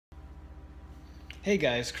Hey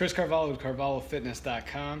guys, Chris Carvalho with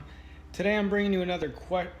CarvalhoFitness.com. Today I'm bringing you another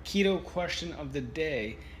keto question of the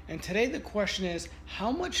day. And today the question is,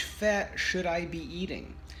 how much fat should I be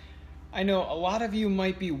eating? I know a lot of you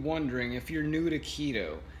might be wondering, if you're new to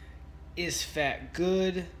keto, is fat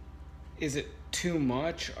good? Is it too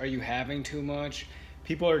much? Are you having too much?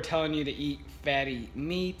 People are telling you to eat fatty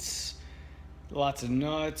meats, lots of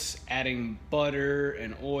nuts, adding butter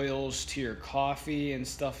and oils to your coffee and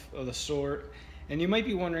stuff of the sort. And you might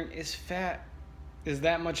be wondering, is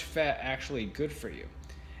that much fat actually good for you?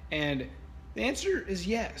 And the answer is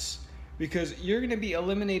yes, because you're going to be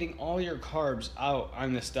eliminating all your carbs out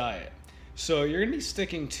on this diet. So you're going to be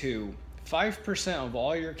sticking to 5% of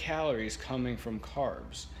all your calories coming from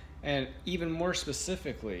carbs. And even more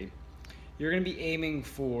specifically, you're going to be aiming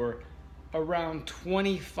for around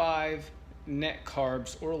 25 net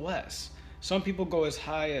carbs or less. Some people go as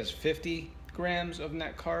high as 50 grams of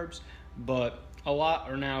net carbs, but a lot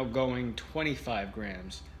are now going 25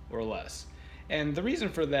 grams or less. And the reason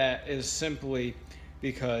for that is simply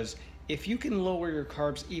because if you can lower your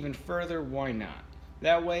carbs even further, why not?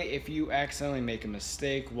 That way, if you accidentally make a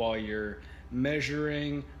mistake while you're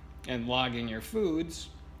measuring and logging your foods,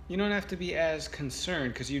 you don't have to be as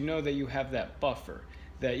concerned, because you know that you have that buffer,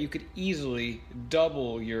 that you could easily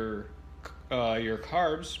double your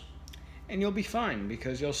carbs and you'll be fine,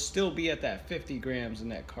 because you'll still be at that 50 grams of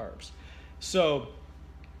net carbs. So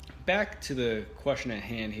back to the question at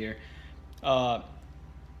hand here.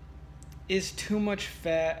 Is too much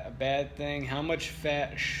fat a bad thing? How much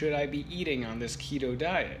fat should I be eating on this keto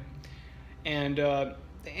diet? And the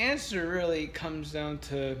answer really comes down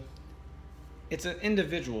to, it's an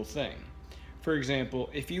individual thing. For example,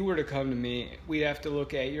 if you were to come to me, we'd have to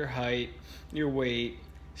look at your height, your weight,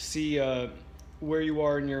 see where you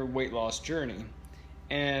are in your weight loss journey,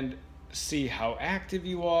 and see how active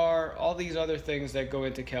you are, all these other things that go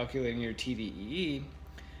into calculating your TDEE.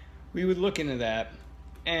 We would look into that,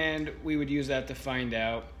 and we would use that to find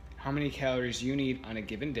out how many calories you need on a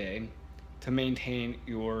given day to maintain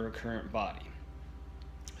your current body.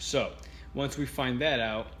 So once we find that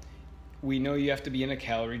out, we know you have to be in a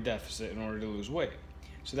calorie deficit in order to lose weight.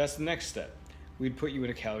 So that's the next step. We'd put you in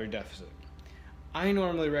a calorie deficit. I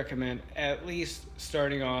normally recommend at least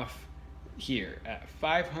starting off here at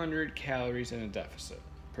 500 calories in a deficit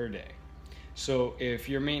per day. So if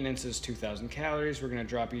your maintenance is 2,000 calories, we're going to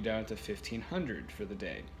drop you down to 1,500 for the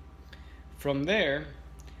day. From there,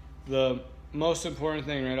 the most important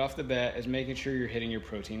thing right off the bat is making sure you're hitting your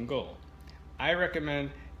protein goal. I recommend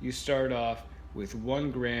you start off with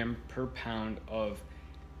 1 gram per pound of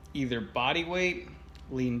either body weight,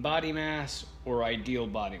 lean body mass, or ideal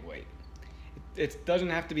body weight. It doesn't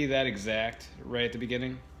have to be that exact right at the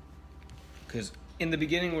beginning, because in the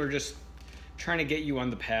beginning we're just trying to get you on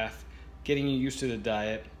the path, getting you used to the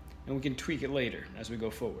diet, and we can tweak it later as we go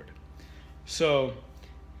forward. So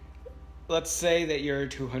let's say that you're a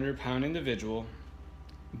 200-pound individual,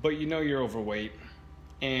 but you know you're overweight,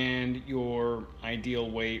 and your ideal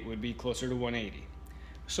weight would be closer to 180.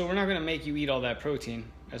 So we're not going to make you eat all that protein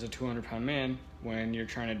as a 200-pound man when you're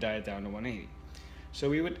trying to diet down to 180. So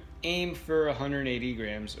we would aim for 180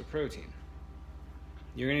 grams of protein.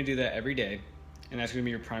 You're going to do that every day, and that's going to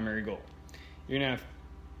be your primary goal. You're going to have,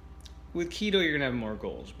 with keto, you're going to have more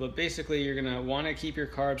goals, but basically you're going to want to keep your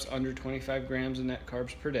carbs under 25 grams of net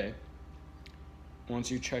carbs per day.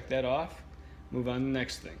 Once you check that off, move on to the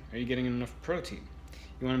next thing. Are you getting enough protein?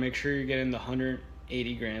 You want to make sure you're getting the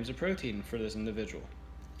 180 grams of protein for this individual.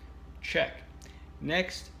 Check.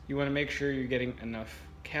 Next, you want to make sure you're getting enough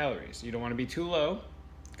calories. You don't want to be too low,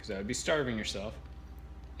 because that would be starving yourself.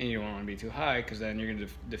 And you don't want to be too high, because then you're going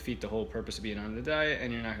to defeat the whole purpose of being on the diet,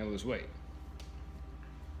 and you're not going to lose weight.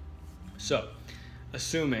 So,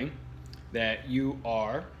 assuming that you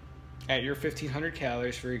are at your 1,500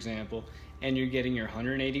 calories, for example, and you're getting your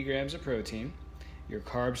 180 grams of protein, your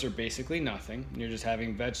carbs are basically nothing. You're just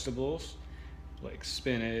having vegetables like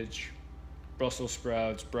spinach, Brussels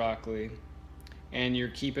sprouts, broccoli, and you're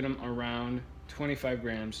keeping them around 25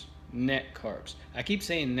 grams net carbs. I keep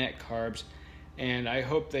saying net carbs, and I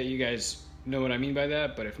hope that you guys know what I mean by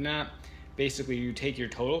that, but if not, basically you take your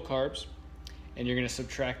total carbs and you're going to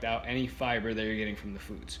subtract out any fiber that you're getting from the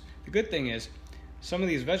foods. The good thing is, some of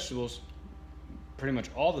these vegetables, pretty much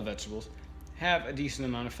all the vegetables, have a decent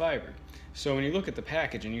amount of fiber. So when you look at the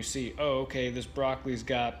package and you see, oh, okay, this broccoli's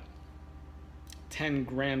got 10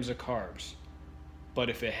 grams of carbs, but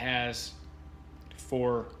if it has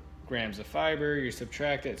 4 grams of fiber, you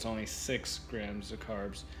subtract it, it's only 6 grams of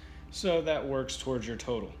carbs. So that works towards your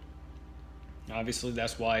total. Obviously,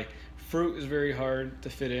 that's why fruit is very hard to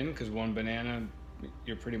fit in, because one banana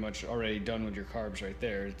you're pretty much already done with your carbs right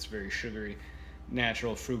there. It's very sugary,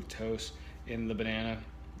 natural fructose in the banana.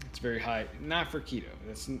 It's very high. Not for keto.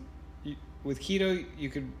 With keto, you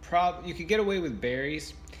could get away with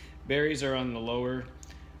berries. Berries are on the lower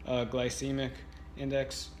glycemic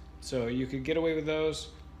index, so you could get away with those.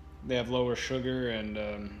 They have lower sugar and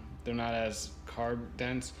they're not as carb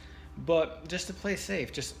dense. But just to play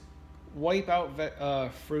safe, just wipe out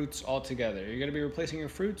fruits altogether. You're going to be replacing your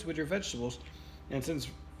fruits with your vegetables, and since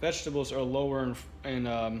vegetables are lower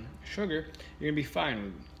in sugar, you're going to be fine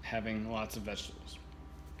with having lots of vegetables.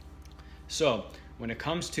 So when it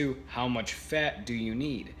comes to how much fat do you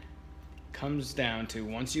need, it comes down to,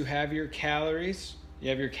 once you have your calories, you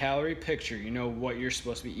have your calorie picture, you know what you're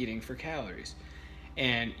supposed to be eating for calories,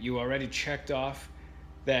 and you already checked off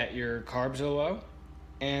that your carbs are low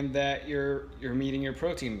and that you're meeting your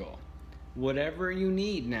protein goal. Whatever you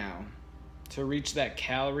need now to reach that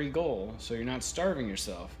calorie goal, so you're not starving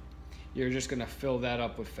yourself, you're just going to fill that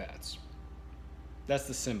up with fats. That's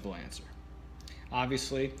the simple answer.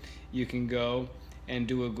 Obviously, you can go and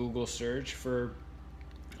do a Google search for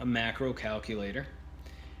a macro calculator.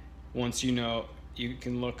 Once you know, you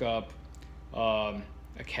can look up a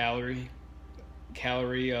calorie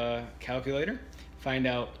calculator, find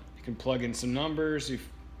out, you can plug in some numbers, you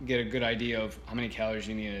get a good idea of how many calories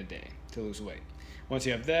you need in a day to lose weight. Once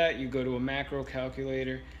you have that, you go to a macro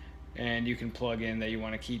calculator and you can plug in that you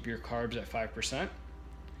want to keep your carbs at 5%.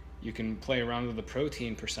 You can play around with the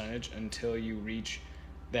protein percentage until you reach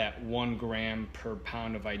that 1 gram per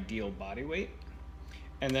pound of ideal body weight.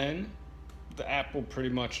 And then the app will pretty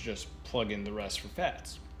much just plug in the rest for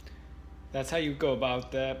fats. That's how you go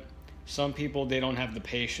about that. Some people, they don't have the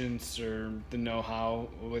patience or the know-how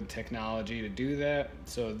with technology to do that,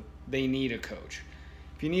 so they need a coach.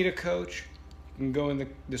 If you need a coach, you can go in the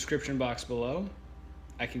description box below.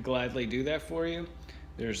 I can gladly do that for you.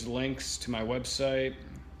 There's links to my website,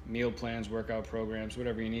 meal plans, workout programs,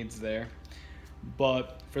 whatever you need is there.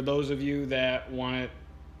 But for those of you that want to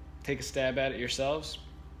take a stab at it yourselves,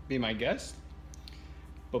 be my guest.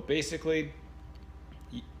 But basically,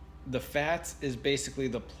 the fats is basically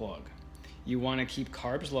the plug. You want to keep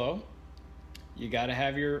carbs low. You got to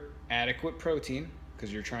have your adequate protein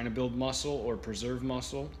because you're trying to build muscle or preserve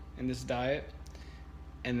muscle in this diet.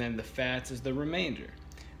 And then the fats is the remainder.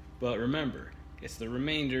 But remember, it's the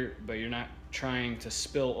remainder, but you're not trying to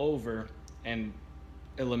spill over and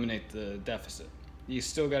eliminate the deficit. You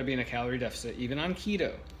still got to be in a calorie deficit, even on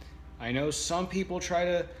keto. I know some people try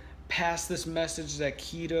to pass this message that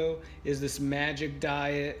keto is this magic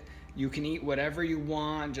diet. You can eat whatever you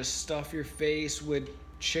want, just stuff your face with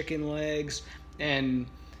chicken legs and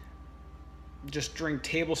just drink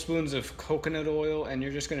tablespoons of coconut oil and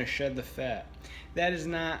you're just going to shed the fat. That is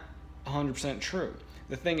not 100% true.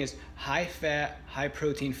 The thing is, high fat, high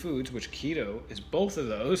protein foods, which keto is both of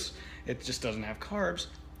those, it just doesn't have carbs,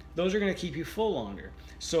 those are going to keep you full longer.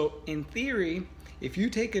 So in theory, if you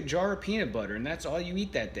take a jar of peanut butter and that's all you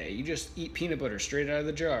eat that day, you just eat peanut butter straight out of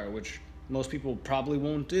the jar, which most people probably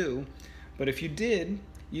won't do, but if you did,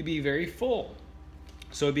 you'd be very full.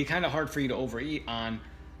 So it'd be kind of hard for you to overeat on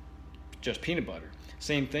just peanut butter.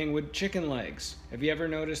 Same thing with chicken legs. Have you ever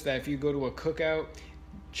noticed that if you go to a cookout,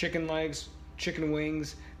 chicken legs, chicken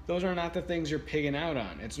wings, those are not the things you're pigging out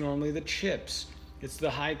on. It's normally the chips. It's the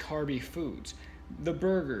high carby foods. The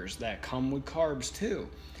burgers that come with carbs too.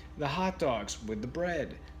 The hot dogs with the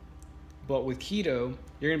bread. But with keto,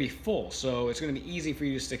 you're gonna be full, so it's gonna be easy for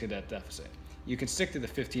you to stick to that deficit. You can stick to the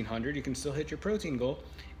 1500, you can still hit your protein goal,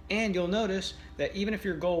 and you'll notice that even if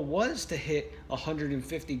your goal was to hit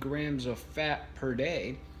 150 grams of fat per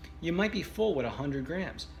day, you might be full with 100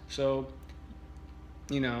 grams. So,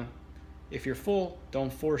 if you're full,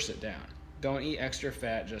 don't force it down. Don't eat extra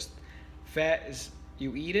fat. Just fat is,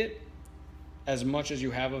 you eat it as much as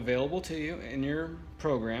you have available to you in your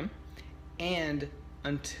program and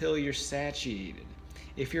until you're satiated.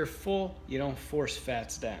 If you're full, you don't force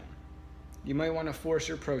fats down. You might want to force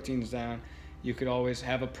your proteins down. You could always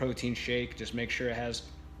have a protein shake. Just make sure it has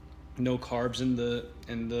no carbs in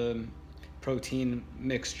the protein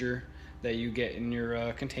mixture that you get in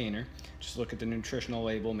your container. Just look at the nutritional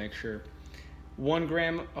label, make sure 1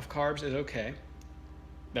 gram of carbs is okay.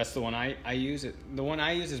 That's the one I use. The one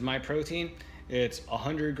I use is my protein. It's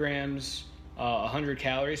 100 grams, 100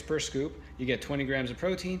 calories per scoop. You get 20 grams of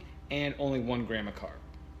protein and only 1 gram of carb.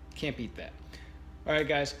 Can't beat that. All right,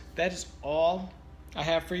 guys, that is all I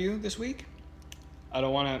have for you this week. I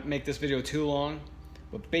don't want to make this video too long,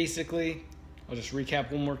 but basically, I'll just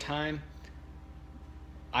recap one more time.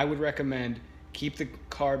 I would recommend keep the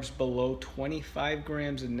carbs below 25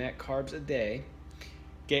 grams of net carbs a day.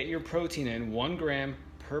 get your protein in 1 gram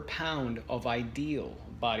per pound of ideal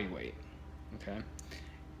body weight. Okay?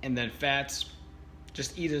 And then fats,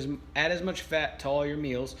 just add as much fat to all your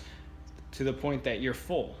meals to the point that you're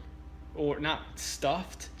full, or not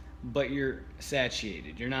stuffed, but you're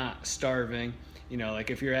satiated. You're not starving. You know, like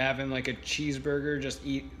if you're having like a cheeseburger,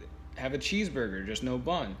 have a cheeseburger, just no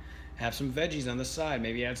bun. Have some veggies on the side,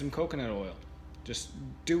 maybe add some coconut oil. Just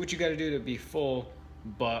do what you got to do to be full,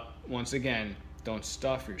 but once again, don't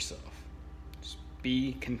stuff yourself. Just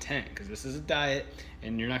be content, because this is a diet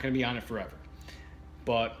and you're not going to be on it forever.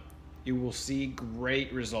 But you will see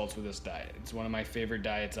great results with this diet. It's one of my favorite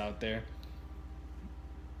diets out there.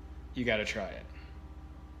 You got to try it.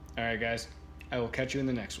 All right, guys. I will catch you in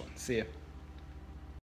the next one. See ya.